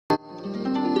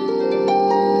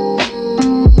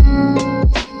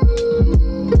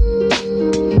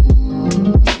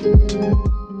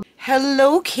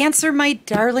Hello, Cancer, my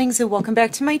darlings, and welcome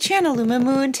back to my channel, Luma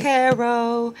Moon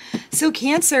Tarot. So,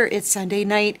 Cancer, it's Sunday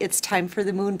night. It's time for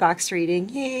the moon box reading.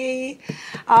 Yay!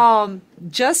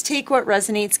 Just take what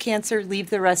resonates, Cancer. Leave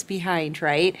the rest behind,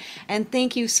 right? And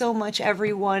thank you so much,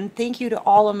 everyone. Thank you to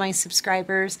all of my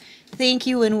subscribers. Thank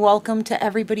you and welcome to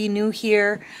everybody new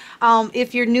here.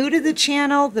 If you're new to the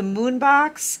channel, the moon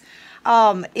box,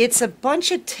 it's a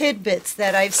bunch of tidbits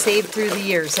that I've saved through the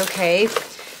years, okay?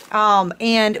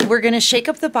 And we're going to shake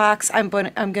up the box. I'm going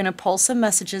to pull some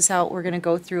messages out. We're going to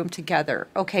go through them together.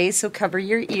 Okay, so cover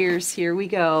your ears. Here we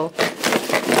go.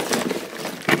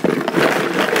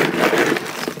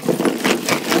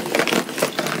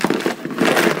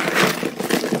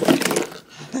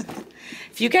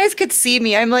 If you guys could see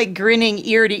me, I'm like grinning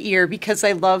ear to ear because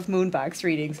I love moonbox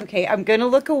readings. Okay, I'm going to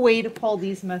look away to pull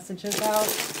these messages out.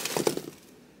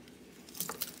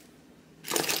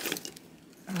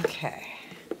 Okay.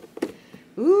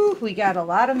 Ooh, we got a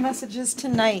lot of messages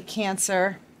tonight,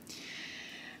 Cancer.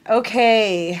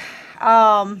 Okay.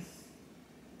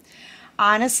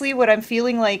 Honestly, what I'm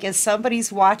feeling like is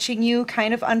somebody's watching you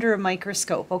kind of under a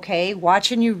microscope, okay?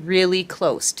 Watching you really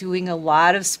close, doing a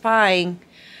lot of spying.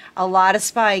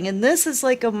 And this is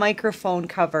like a microphone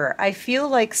cover. I feel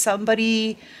like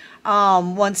somebody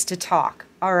wants to talk,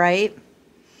 all right?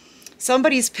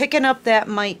 Somebody's picking up that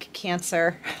mic,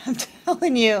 Cancer. I'm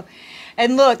telling you.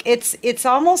 And look, it's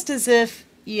almost as if,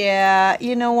 yeah,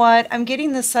 you know what? I'm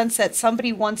getting the sense that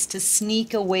somebody wants to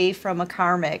sneak away from a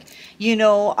karmic. You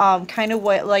know, kind of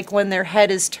what, like when their head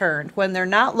is turned. When they're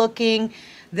not looking,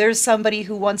 there's somebody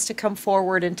who wants to come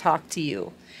forward and talk to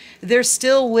you. They're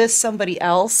still with somebody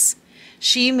else.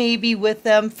 She may be with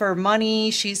them for money.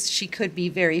 She could be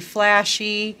very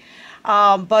flashy.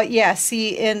 But yeah,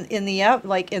 see, in the up,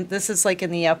 this is like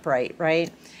in the upright,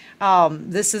 right?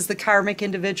 This is the karmic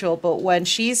individual, but when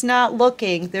she's not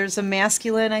looking, there's a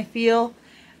masculine, I feel.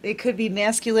 It could be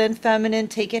masculine, feminine,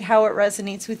 take it how it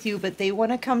resonates with you, but they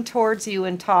want to come towards you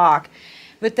and talk.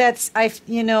 But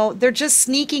they're just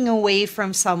sneaking away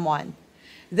from someone.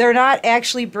 They're not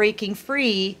actually breaking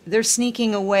free, they're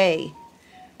sneaking away.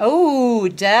 Oh,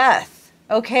 death.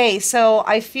 Okay, so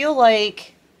I feel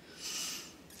like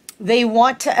they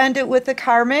want to end it with a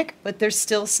karmic, but they're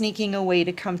still sneaking away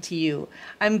to come to you.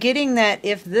 I'm getting that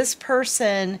if this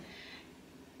person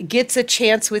gets a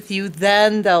chance with you,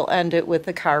 then they'll end it with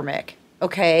a karmic,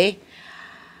 okay?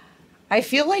 I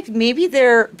feel like maybe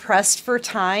they're pressed for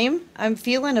time. I'm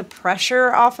feeling a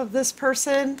pressure off of this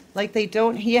person. Like they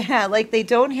don't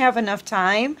have enough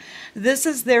time. This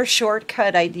is their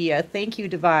shortcut idea. Thank you,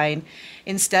 Divine.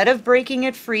 Instead of breaking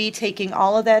it free, taking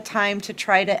all of that time to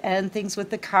try to end things with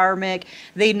the karmic,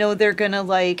 they know they're gonna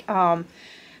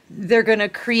they're gonna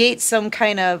create some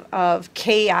kind of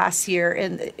chaos here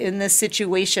in this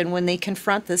situation when they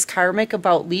confront this karmic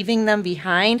about leaving them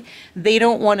behind. They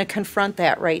don't want to confront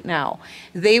that right now.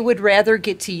 They would rather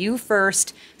get to you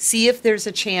first, see if there's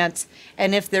a chance,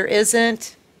 and if there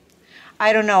isn't,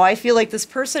 I don't know. I feel like this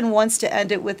person wants to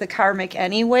end it with the karmic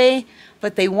anyway,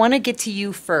 but they want to get to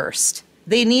you first.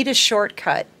 They need a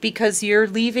shortcut because you're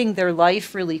leaving their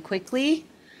life really quickly.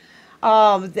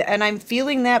 And I'm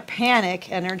feeling that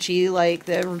panic energy, like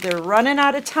they're running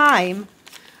out of time,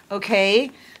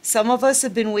 okay? Some of us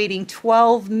have been waiting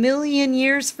 12 million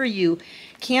years for you.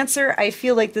 Cancer, I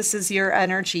feel like this is your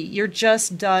energy. You're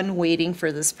just done waiting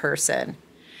for this person.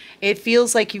 It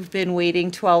feels like you've been waiting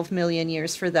 12 million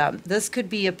years for them. This could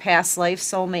be a past life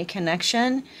soulmate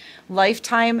connection.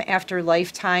 Lifetime after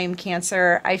lifetime,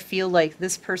 Cancer, I feel like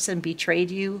this person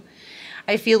betrayed you.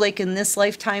 I feel like in this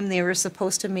lifetime they were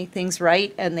supposed to make things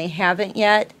right and they haven't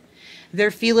yet.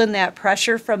 They're feeling that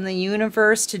pressure from the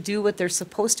universe to do what they're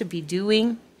supposed to be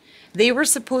doing. They were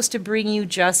supposed to bring you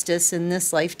justice in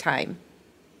this lifetime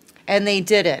and they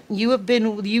didn't.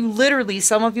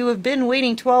 Some of you have been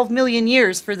waiting 12 million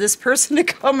years for this person to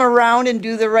come around and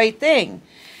do the right thing.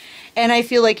 And I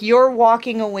feel like you're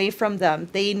walking away from them.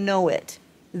 They know it.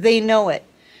 They know it.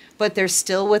 But they're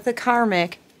still with a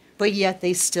karmic. But yet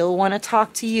they still want to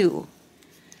talk to you.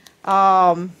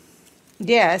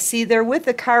 Yeah, see, they're with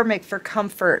the karmic for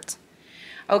comfort.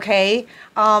 Okay?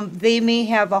 They may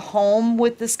have a home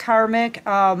with this karmic.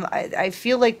 I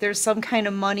feel like there's some kind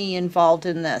of money involved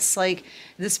in this. Like,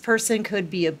 this person could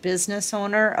be a business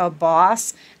owner, a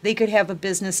boss. They could have a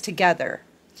business together.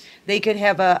 They could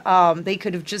have they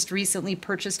could have just recently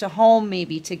purchased a home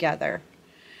maybe together.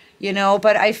 You know,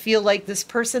 but I feel like this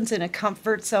person's in a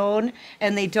comfort zone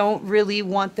and they don't really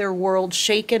want their world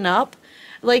shaken up.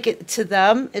 Like, to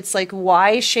them, it's like,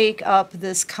 why shake up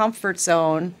this comfort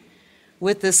zone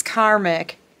with this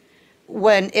karmic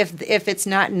if it's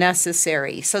not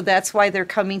necessary. So that's why they're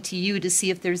coming to you to see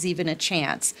if there's even a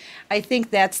chance. I think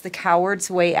that's the coward's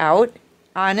way out,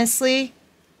 honestly.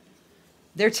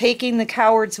 They're taking the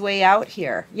coward's way out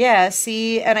here. Yeah,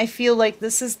 see, and I feel like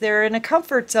they're in a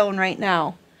comfort zone right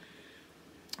now.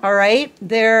 All right,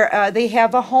 they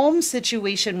have a home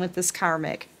situation with this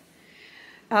karmic.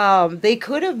 They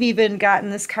could have even gotten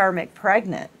this karmic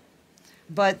pregnant,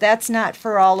 but that's not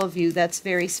for all of you. That's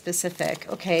very specific.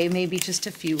 Okay, maybe just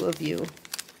a few of you.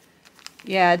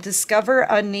 Yeah, discover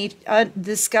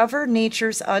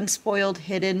nature's unspoiled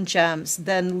hidden gems,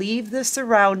 then leave the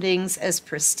surroundings as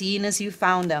pristine as you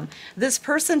found them. This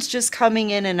person's just coming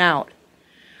in and out.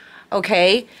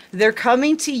 Okay, they're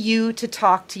coming to you to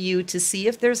talk to you to see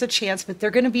if there's a chance, but they're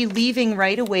going to be leaving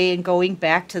right away and going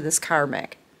back to this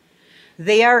karmic.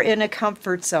 They are in a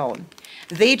comfort zone.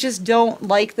 They just don't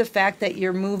like the fact that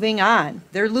you're moving on.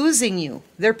 They're losing you.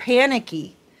 They're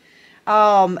panicky.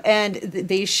 And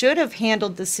they should have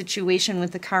handled the situation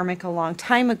with the karmic a long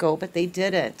time ago, but they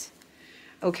didn't.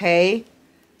 Okay?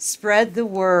 Spread the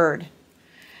word.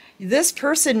 This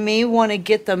person may want to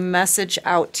get the message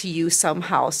out to you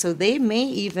somehow. So they may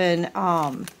even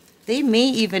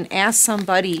ask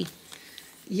somebody.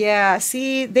 Yeah,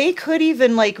 see, they could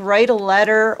even like write a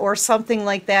letter or something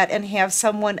like that and have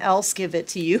someone else give it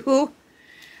to you.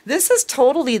 This is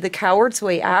totally the coward's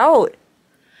way out.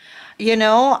 You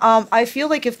know, I feel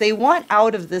like if they want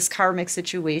out of this karmic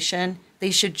situation,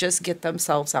 they should just get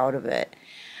themselves out of it.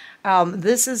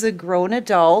 This is a grown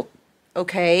adult,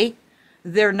 okay?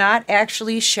 They're not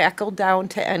actually shackled down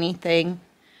to anything.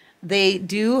 They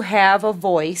do have a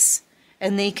voice,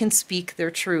 and they can speak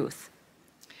their truth.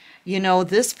 You know,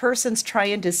 this person's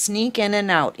trying to sneak in and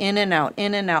out, in and out,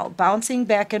 in and out, bouncing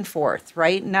back and forth,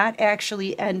 right? Not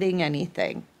actually ending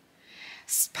anything.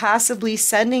 Possibly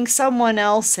sending someone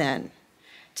else in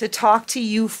to talk to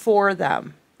you for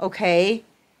them, okay?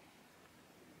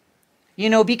 You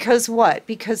know, because what?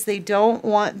 Because they don't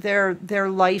want their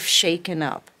life shaken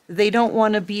up. They don't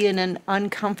want to be in an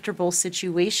uncomfortable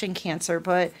situation, Cancer,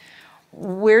 but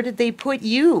where did they put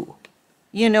you?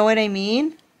 You know what I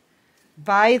mean?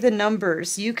 By the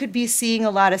numbers. You could be seeing a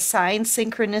lot of sign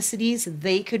synchronicities.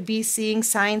 They could be seeing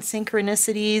sign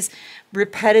synchronicities,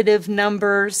 repetitive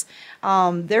numbers.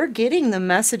 They're getting the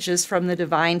messages from the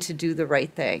divine to do the right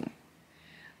thing.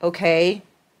 Okay?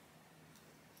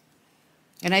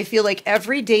 And I feel like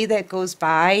every day that goes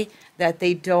by that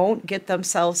they don't get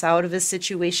themselves out of a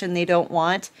situation they don't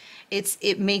want,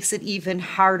 it makes it even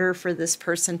harder for this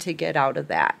person to get out of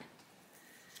that.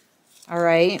 All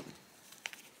right?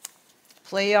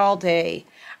 Play all day.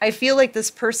 I feel like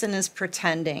this person is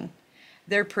pretending.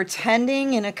 They're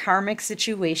pretending in a karmic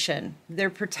situation. They're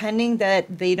pretending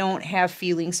that they don't have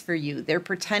feelings for you. They're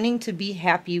pretending to be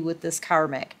happy with this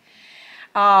karmic.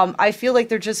 I feel like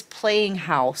they're just playing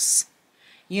house.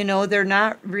 You know, they're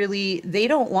not really, they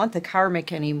don't want the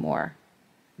karmic anymore.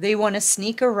 They want to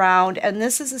sneak around, and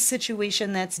this is a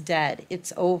situation that's dead.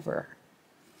 It's over.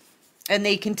 And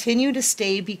they continue to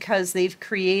stay because they've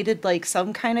created like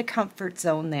some kind of comfort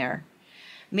zone there.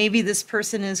 Maybe this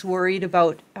person is worried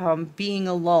about being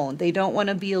alone. They don't want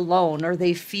to be alone, or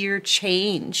they fear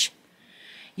change.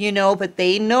 You know, but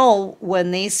they know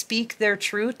when they speak their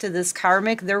truth to this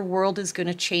karmic, their world is going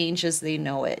to change as they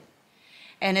know it.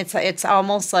 And it's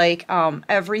almost like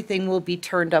everything will be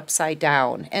turned upside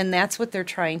down. And that's what they're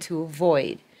trying to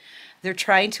avoid. They're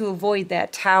trying to avoid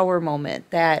that tower moment,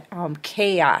 that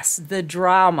chaos, the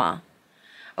drama,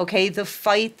 okay, the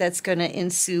fight that's going to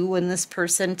ensue when this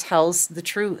person tells the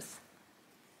truth.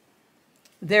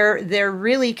 They're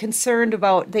really concerned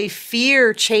about, they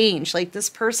fear change. Like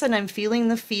this person, I'm feeling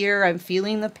the fear, I'm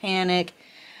feeling the panic,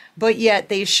 but yet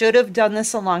they should have done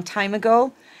this a long time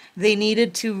ago. They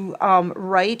needed to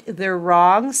right their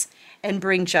wrongs and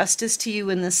bring justice to you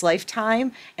in this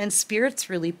lifetime. And Spirit's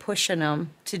really pushing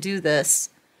them to do this.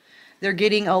 They're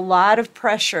getting a lot of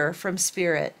pressure from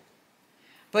Spirit.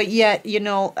 But yet, you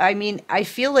know, I mean, I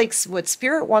feel like what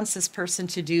Spirit wants this person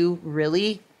to do,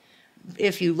 really,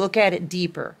 if you look at it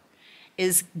deeper,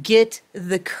 is get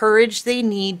the courage they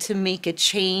need to make a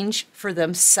change for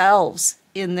themselves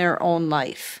in their own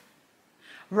life.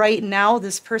 Right now,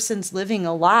 this person's living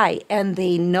a lie, and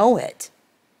they know it.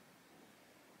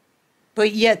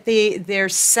 But yet they're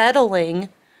settling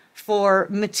for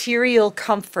material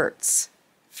comforts,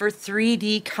 for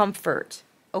 3D comfort,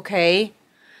 okay?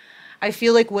 I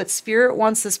feel like what Spirit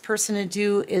wants this person to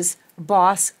do is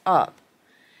boss up.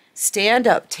 Stand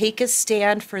up, take a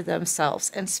stand for themselves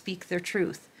and speak their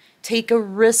truth. Take a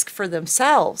risk for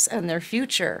themselves and their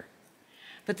future.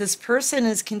 But this person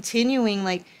is continuing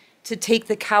like to take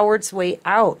the coward's way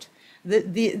out.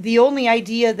 The only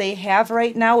idea they have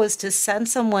right now is to send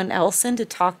someone else in to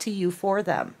talk to you for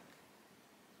them.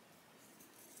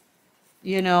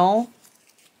 You know,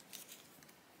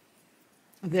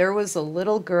 there was a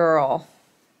little girl.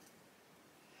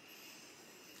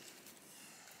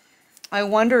 I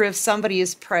wonder if somebody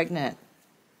is pregnant.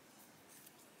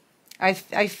 I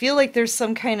feel like there's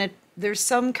some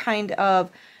kind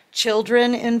of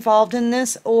children involved in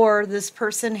this, or this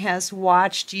person has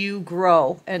watched you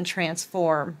grow and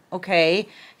transform, okay?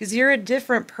 Because you're a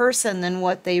different person than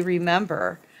what they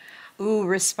remember. Ooh,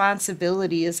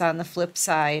 responsibility is on the flip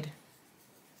side.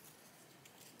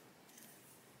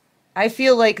 I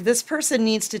feel like this person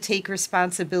needs to take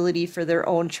responsibility for their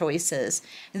own choices.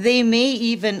 They may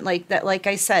even, like that, like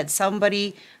I said,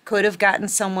 somebody could have gotten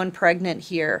someone pregnant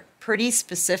here. Pretty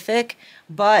specific,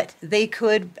 but they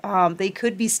could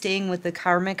be staying with the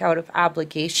karmic out of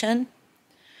obligation,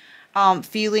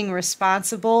 feeling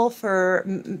responsible for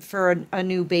a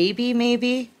new baby,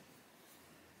 maybe.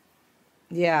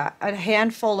 Yeah, a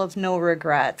handful of no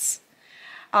regrets.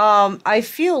 I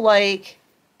feel like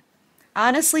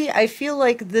Honestly, I feel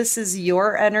like this is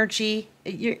your energy.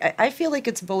 I feel like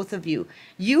it's both of you.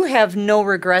 You have no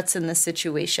regrets in this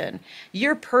situation.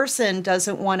 Your person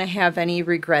doesn't want to have any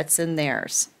regrets in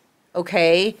theirs.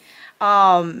 Okay?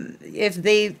 If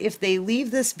they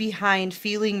leave this behind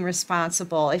feeling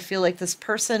responsible, I feel like this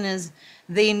person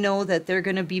they know that they're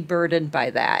going to be burdened by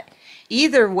that.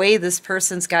 Either way, this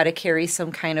person's got to carry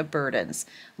some kind of burdens.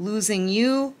 Losing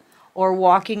you, or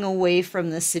walking away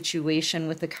from this situation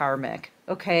with the karmic,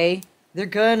 okay? They're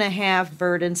gonna have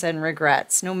burdens and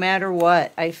regrets, no matter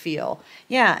what, I feel.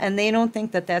 Yeah, and they don't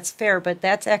think that that's fair, but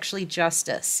that's actually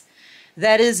justice.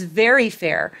 That is very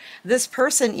fair. This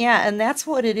person, yeah, and that's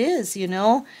what it is, you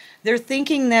know? They're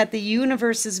thinking that the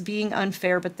universe is being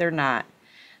unfair, but they're not.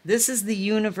 This is the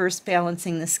universe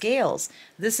balancing the scales.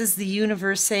 This is the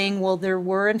universe saying, well, there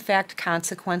were in fact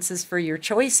consequences for your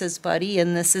choices, buddy,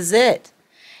 and this is it.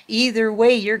 Either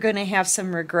way, you're going to have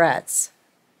some regrets.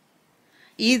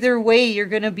 Either way, you're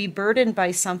going to be burdened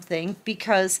by something,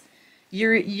 because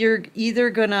you're either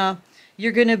gonna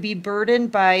be burdened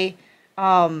by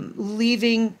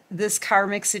leaving this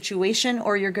karmic situation,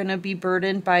 or you're going to be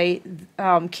burdened by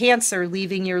Cancer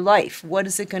leaving your life. What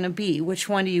is it going to be? Which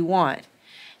one do you want?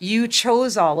 You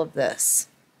chose all of this.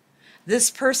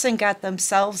 This person got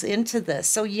themselves into this.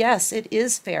 So yes, it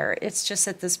is fair. It's just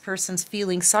that this person's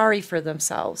feeling sorry for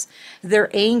themselves. They're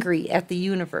angry at the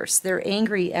universe. They're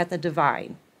angry at the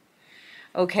divine.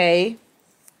 Okay?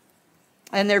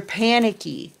 And they're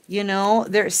panicky, you know?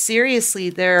 Their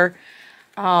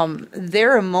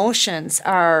emotions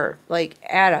are like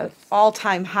at an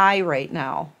all-time high right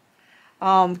now.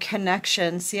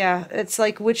 Connections, yeah. It's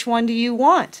like, which one do you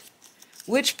want?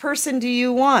 Which person do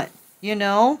you want? You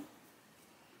know?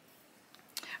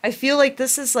 I feel like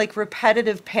this is like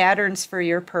repetitive patterns for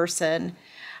your person.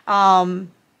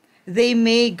 They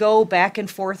may go back and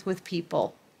forth with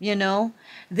people, you know.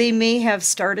 They may have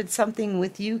started something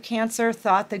with you, Cancer,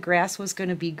 thought the grass was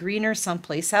going to be greener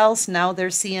someplace else. Now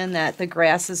they're seeing that the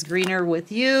grass is greener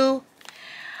with you.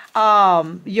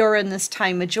 You're in this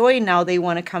time of joy. Now they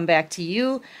want to come back to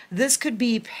you. This could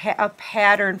be a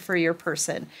pattern for your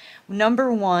person.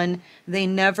 Number one, they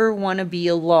never want to be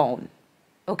alone.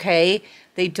 Okay,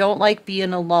 they don't like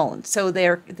being alone, so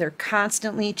they're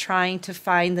constantly trying to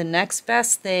find the next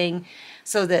best thing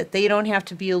so that they don't have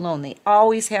to be alone. They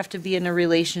always have to be in a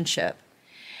relationship.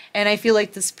 And I feel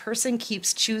like this person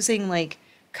keeps choosing like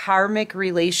karmic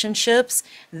relationships.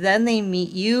 Then they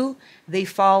meet you, they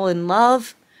fall in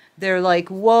love. They're like,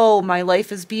 whoa, my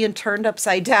life is being turned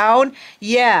upside down.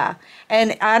 Yeah.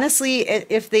 And honestly,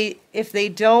 if they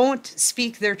don't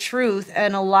speak their truth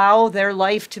and allow their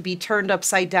life to be turned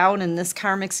upside down in this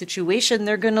karmic situation,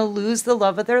 they're going to lose the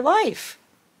love of their life.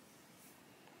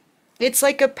 It's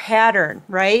like a pattern,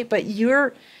 right? But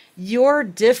you're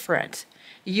different.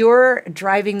 You're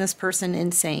driving this person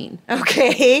insane,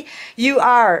 okay? You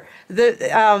are.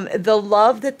 The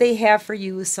love that they have for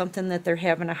you is something that they're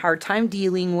having a hard time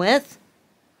dealing with,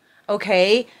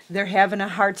 okay? They're having a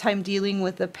hard time dealing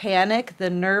with the panic,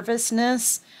 the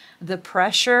nervousness, the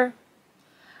pressure,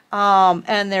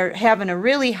 and they're having a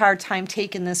really hard time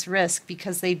taking this risk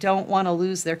because they don't want to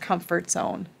lose their comfort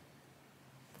zone.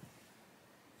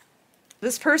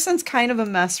 This person's kind of a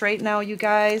mess right now, you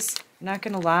guys. I'm not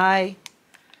going to lie.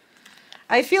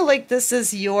 I feel like this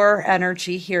is your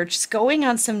energy here, just going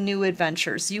on some new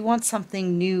adventures. You want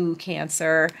something new,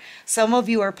 Cancer. Some of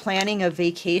you are planning a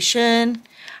vacation.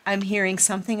 I'm hearing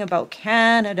something about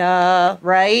Canada,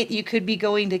 right? You could be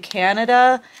going to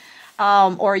Canada,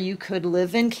 or you could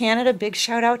live in Canada. Big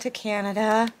shout out to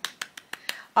Canada.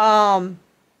 Yeah,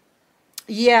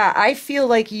 I feel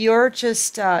like you're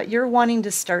just you're wanting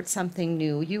to start something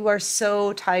new. You are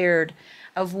so tired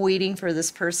of waiting for this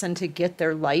person to get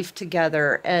their life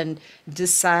together and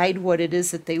decide what it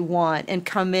is that they want and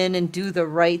come in and do the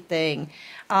right thing.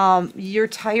 You're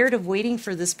tired of waiting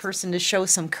for this person to show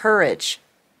some courage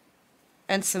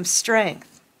and some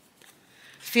strength.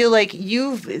 Feel like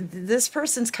this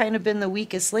person's kind of been the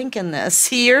weakest link in this.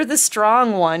 You're the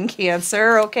strong one,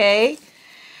 Cancer, okay?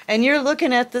 And you're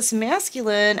looking at this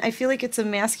masculine. I feel like it's a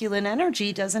masculine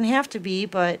energy. Doesn't have to be,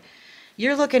 but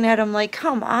you're looking at him like,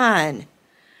 come on,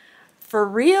 for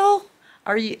real?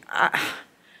 Are you?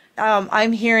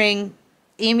 I'm hearing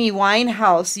Amy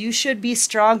Winehouse. You should be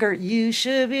stronger. You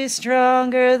should be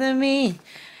stronger than me.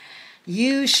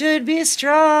 You should be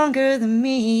stronger than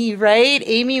me, right?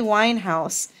 Amy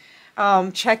Winehouse.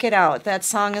 Check it out. That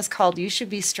song is called You Should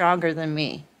Be Stronger Than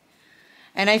Me.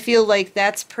 And I feel like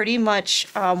that's pretty much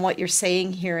what you're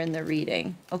saying here in the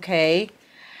reading, okay?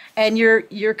 And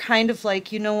you're kind of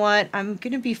like, you know what? I'm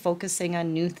going to be focusing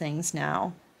on new things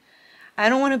now. I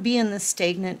don't want to be in the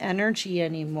stagnant energy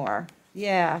anymore.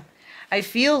 Yeah. I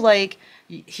feel like,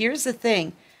 here's the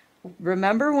thing.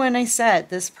 Remember when I said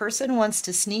this person wants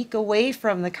to sneak away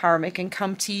from the karmic and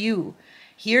come to you?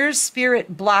 Here's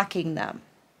spirit blocking them.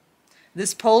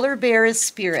 This polar bear is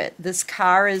spirit. This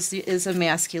car is a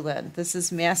masculine. This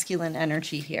is masculine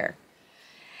energy here.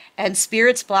 And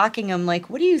spirit's blocking them like,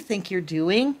 what do you think you're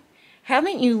doing?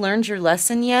 Haven't you learned your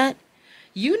lesson yet?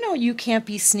 You know you can't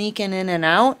be sneaking in and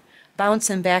out,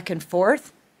 bouncing back and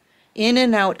forth, in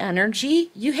and out energy.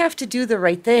 You have to do the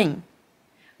right thing.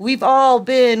 We've all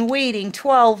been waiting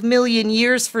 12 million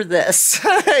years for this.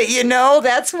 You know,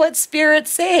 that's what spirit's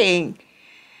saying.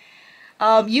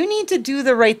 You need to do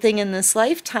the right thing in this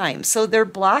lifetime. So they're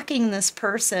blocking this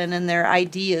person and their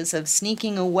ideas of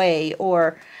sneaking away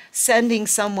or sending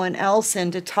someone else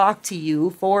in to talk to you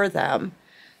for them.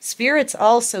 Spirit's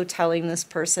also telling this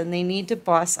person they need to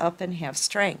boss up and have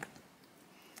strength.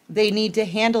 They need to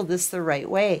handle this the right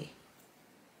way.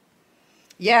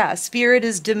 Yeah, spirit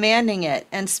is demanding it,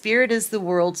 and spirit is the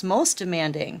world's most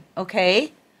demanding,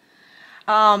 okay?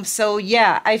 So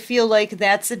yeah, I feel like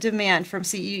that's a demand from,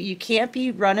 see, you can't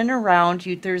be running around.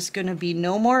 There's going to be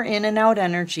no more in and out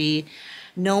energy,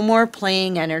 no more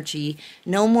playing energy,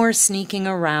 no more sneaking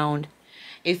around.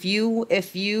 If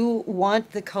you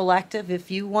want the collective, if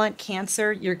you want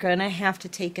Cancer, you're going to have to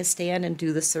take a stand and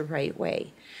do this the right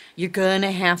way. You're going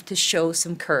to have to show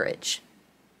some courage.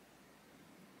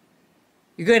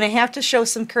 You're going to have to show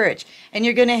some courage, and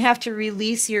you're going to have to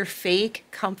release your fake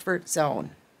comfort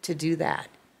zone to do that.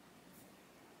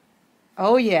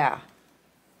 Oh yeah.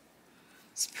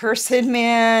 This person,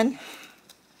 man,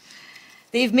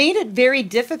 they've made it very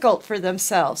difficult for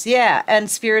themselves. Yeah,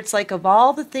 and spirit's like, of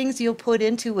all the things you'll put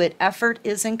into it, effort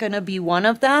isn't going to be one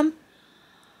of them.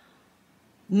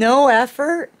 No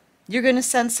effort. You're going to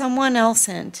send someone else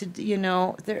in to, you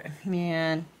know,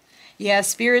 man. Yeah,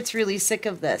 spirit's really sick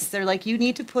of this. They're like, you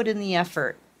need to put in the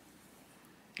effort.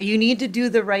 You need to do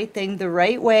the right thing the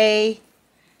right way.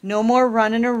 No more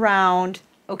running around,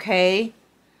 okay?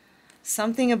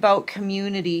 Something about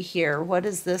community here. What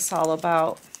is this all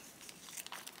about?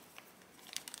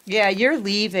 Yeah, you're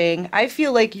leaving. I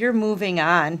feel like you're moving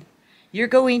on. You're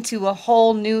going to a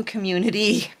whole new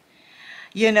community.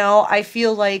 You know, I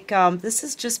feel like this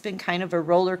has just been kind of a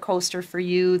roller coaster for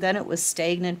you. Then it was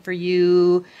stagnant for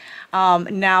you.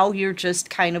 Now you're just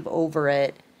kind of over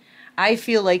it. I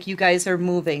feel like you guys are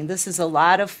moving. This is a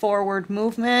lot of forward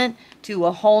movement to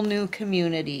a whole new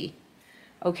community.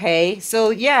 Okay, so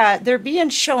yeah, they're being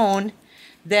shown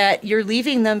that you're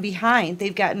leaving them behind.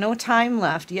 They've got no time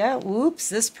left. Yeah, whoops,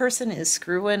 this person is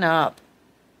screwing up.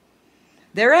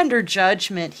 They're under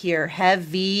judgment here,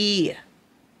 heavy.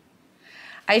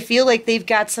 I feel like they've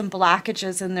got some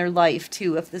blockages in their life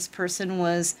too. If this person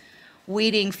was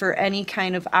waiting for any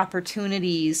kind of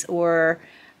opportunities or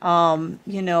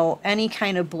you know, any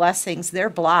kind of blessings,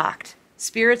 they're blocked.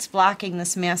 Spirit's blocking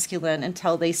this masculine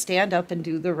until they stand up and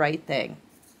do the right thing.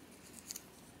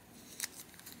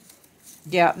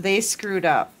 Yeah, they screwed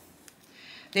up.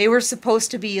 They were supposed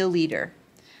to be a leader.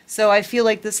 So I feel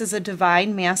like this is a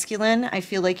divine masculine. I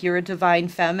feel like you're a divine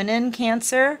feminine,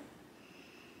 Cancer.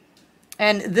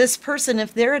 And this person,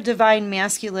 if they're a divine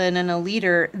masculine and a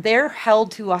leader, they're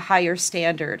held to a higher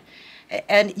standard.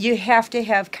 And you have to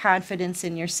have confidence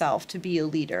in yourself to be a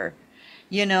leader.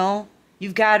 You know,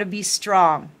 you've got to be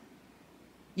strong.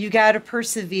 You got to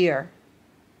persevere.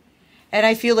 And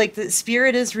I feel like the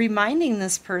spirit is reminding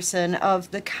this person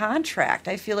of the contract.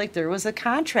 I feel like there was a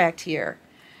contract here.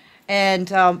 And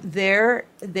they're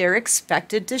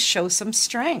expected to show some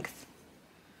strength.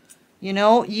 You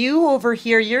know, you over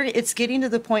here, it's getting to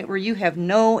the point where you have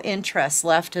no interest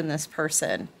left in this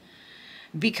person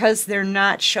because they're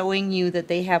not showing you that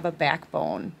they have a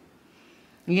backbone.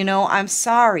 You know, I'm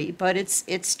sorry, but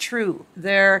it's true.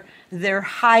 They're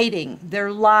hiding,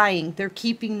 they're lying, they're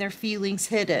keeping their feelings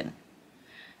hidden.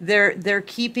 They're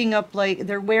keeping up, like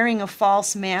they're wearing a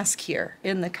false mask here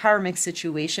in the karmic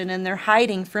situation, and they're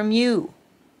hiding from you.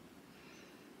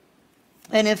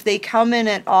 And if they come in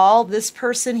at all, this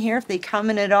person here, if they come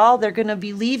in at all, they're going to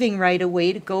be leaving right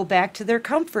away to go back to their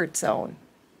comfort zone.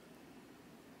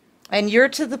 And you're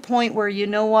to the point where, you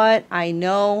know what? I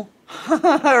know,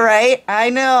 right? I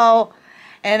know.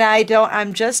 And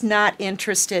I'm just not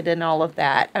interested in all of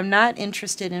that. I'm not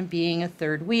interested in being a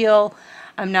third wheel.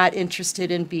 I'm not interested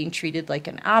in being treated like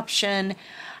an option.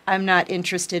 I'm not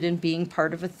interested in being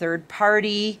part of a third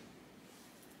party.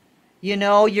 You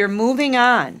know, you're moving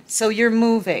on. So you're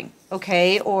moving,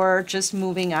 okay? Or just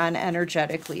moving on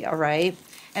energetically, all right?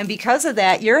 And because of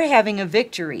that, you're having a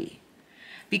victory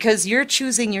because you're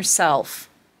choosing yourself.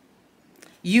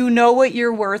 You know what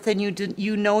you're worth, and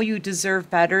you know you deserve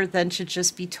better than to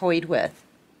just be toyed with,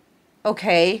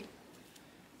 okay?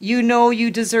 You know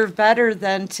you deserve better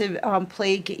than to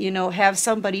have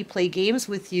somebody play games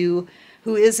with you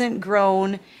who isn't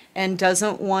grown and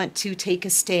doesn't want to take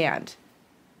a stand.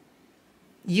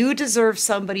 You deserve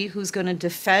somebody who's going to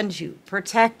defend you,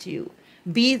 protect you,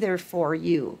 be there for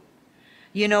you.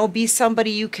 You know, be somebody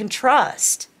you can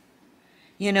trust.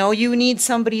 You know, you need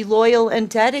somebody loyal and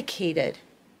dedicated.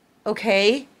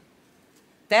 Okay?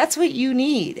 That's what you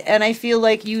need. And I feel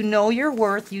like you know your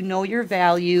worth, you know your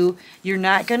value, you're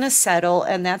not going to settle,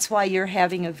 and that's why you're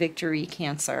having a victory,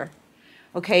 Cancer.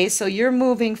 Okay? So you're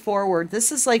moving forward.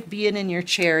 This is like being in your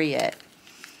chariot.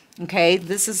 Okay?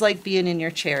 This is like being in your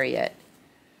chariot.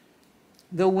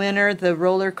 The winner, the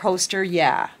roller coaster,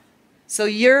 yeah. So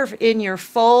you're in your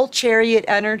full chariot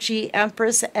energy,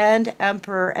 Empress and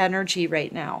Emperor energy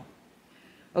right now.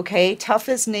 Okay, tough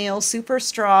as nails, super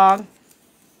strong.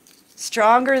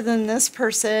 Stronger than this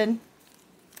person.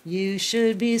 You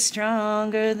should be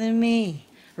stronger than me.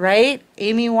 Right?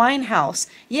 Amy Winehouse.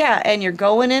 Yeah, and you're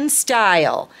going in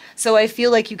style. So I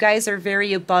feel like you guys are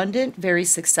very abundant, very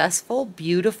successful,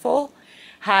 beautiful,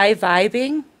 high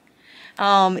vibing.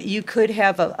 You could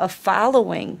have a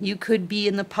following. You could be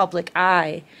in the public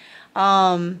eye.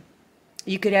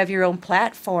 You could have your own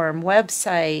platform,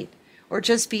 website, or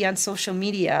just be on social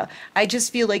media. I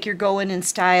just feel like you're going in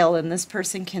style, and this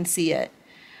person can see it.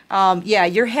 Yeah,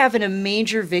 you're having a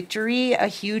major victory, a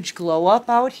huge glow up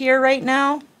out here right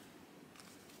now.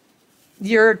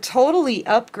 You're totally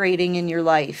upgrading in your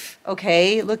life,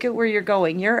 okay? Look at where you're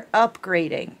going. You're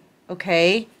upgrading,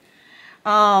 okay?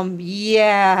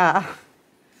 Yeah.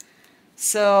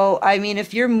 So, I mean,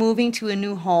 if you're moving to a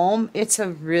new home, it's a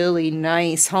really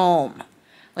nice home.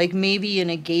 Like maybe in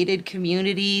a gated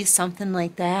community, something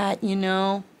like that, you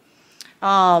know.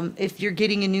 If you're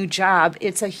getting a new job,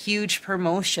 it's a huge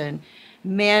promotion.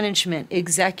 Management,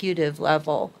 executive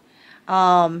level.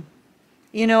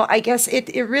 You know, I guess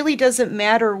it really doesn't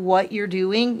matter what you're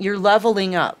doing. You're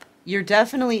leveling up. You're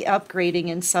definitely upgrading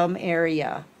in some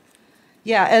area.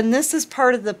 Yeah, and this is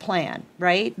part of the plan,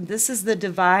 right? This is the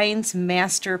divine's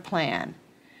master plan.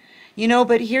 You know,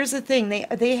 but here's the thing.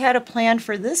 They had a plan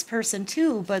for this person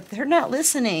too, but they're not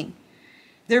listening.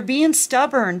 They're being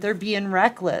stubborn, they're being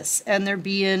reckless, and they're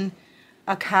being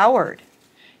a coward.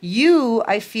 You,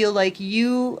 I feel like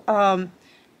you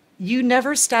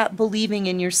never stop believing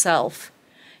in yourself.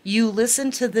 You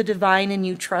listened to the divine and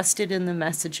you trusted in the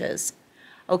messages.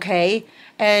 Okay?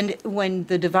 And when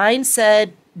the divine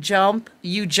said jump,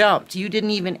 you jumped. You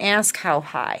didn't even ask how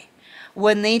high.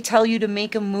 When they tell you to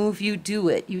make a move, you do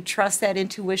it. You trust that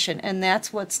intuition, and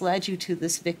that's what's led you to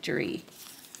this victory.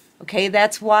 Okay?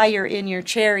 That's why you're in your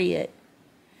chariot.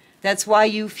 That's why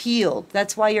you've healed.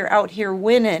 That's why you're out here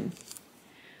winning.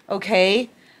 Okay?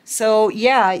 So,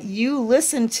 yeah, you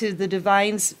listen to the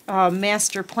divine's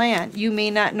master plan. You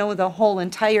may not know the whole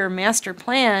entire master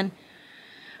plan,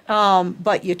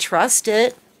 but you trust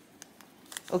it.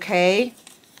 Okay?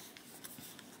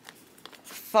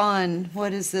 Fun.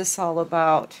 What is this all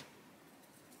about?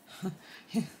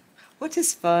 What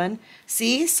is fun?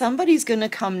 See, somebody's going to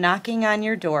come knocking on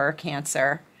your door,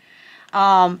 Cancer.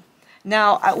 Now,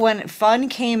 when fun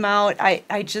came out,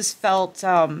 I just felt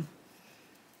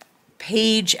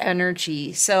page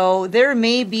energy. So there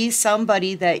may be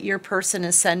somebody that your person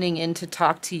is sending in to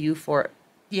talk to you for,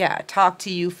 yeah, talk to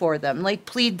you for them, like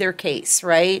plead their case,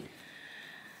 right?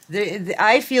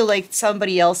 I feel like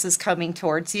somebody else is coming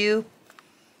towards you.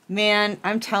 Man,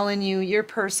 I'm telling you, your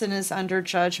person is under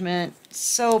judgment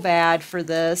so bad for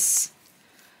this.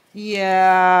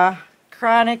 Yeah,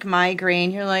 chronic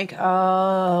migraine. You're like,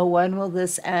 oh, when will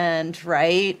this end,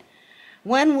 right?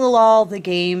 When will all the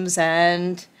games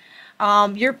end?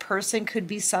 Your person could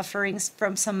be suffering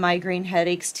from some migraine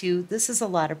headaches too. This is a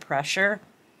lot of pressure.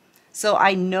 So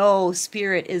I know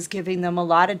Spirit is giving them a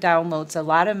lot of downloads, a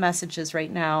lot of messages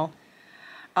right now.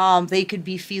 They could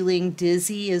be feeling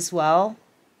dizzy as well.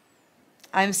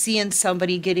 I'm seeing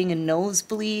somebody getting a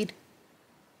nosebleed.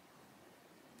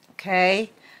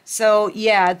 Okay. So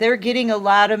yeah, they're getting a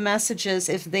lot of messages.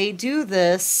 If they do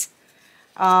this,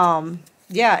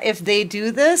 yeah, if they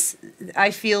do this,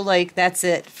 I feel like that's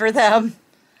it for them.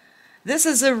 This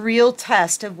is a real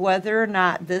test of whether or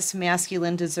not this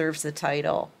masculine deserves the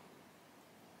title.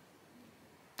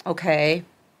 Okay.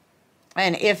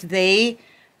 And if they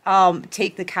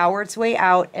take the coward's way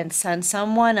out and send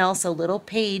someone else a little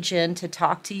page in to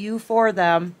talk to you for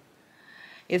them,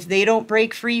 if they don't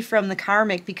break free from the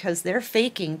karmic because they're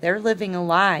faking, they're living a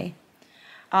lie,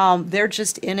 they're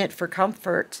just in it for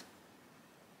comfort.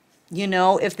 You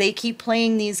know, if they keep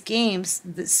playing these games,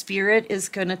 the spirit is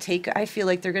going to take, I feel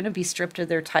like they're going to be stripped of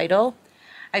their title.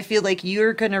 I feel like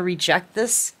you're going to reject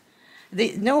this.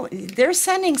 No, they're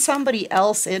sending somebody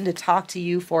else in to talk to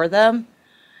you for them.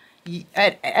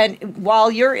 And while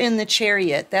you're in the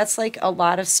chariot, that's like a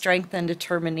lot of strength and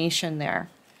determination there.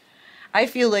 I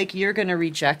feel like you're going to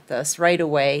reject this right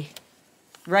away.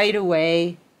 Right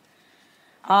away.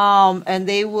 And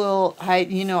they will,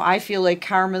 I feel like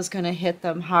karma's going to hit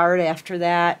them hard after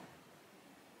that.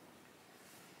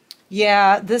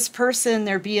 Yeah, this person,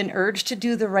 they're being urged to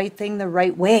do the right thing the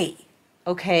right way.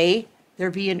 Okay? They're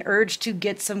being urged to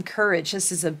get some courage.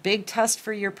 This is a big test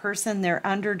for your person. They're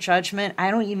under judgment.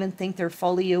 I don't even think they're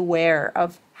fully aware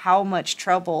of how much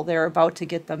trouble they're about to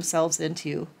get themselves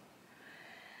into.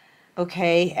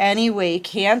 Okay, anyway,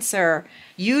 Cancer,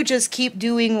 you just keep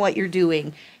doing what you're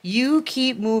doing. You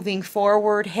keep moving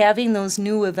forward, having those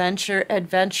new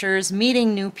adventures,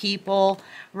 meeting new people,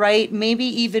 right? Maybe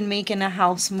even making a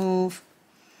house move.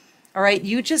 All right,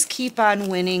 you just keep on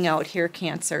winning out here,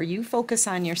 Cancer. You focus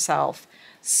on yourself.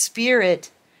 Spirit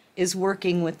is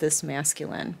working with this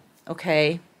masculine,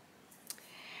 okay?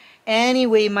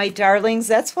 Anyway, my darlings,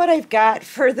 that's what I've got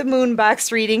for the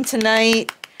Moonbox reading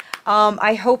tonight.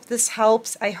 I hope this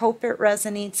helps. I hope it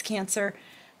resonates, Cancer.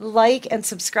 Like and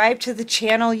subscribe to the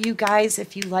channel, you guys.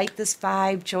 If you like this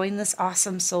vibe, join this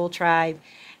awesome soul tribe.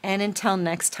 And until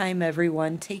next time,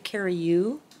 everyone, take care of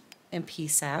you and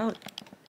peace out.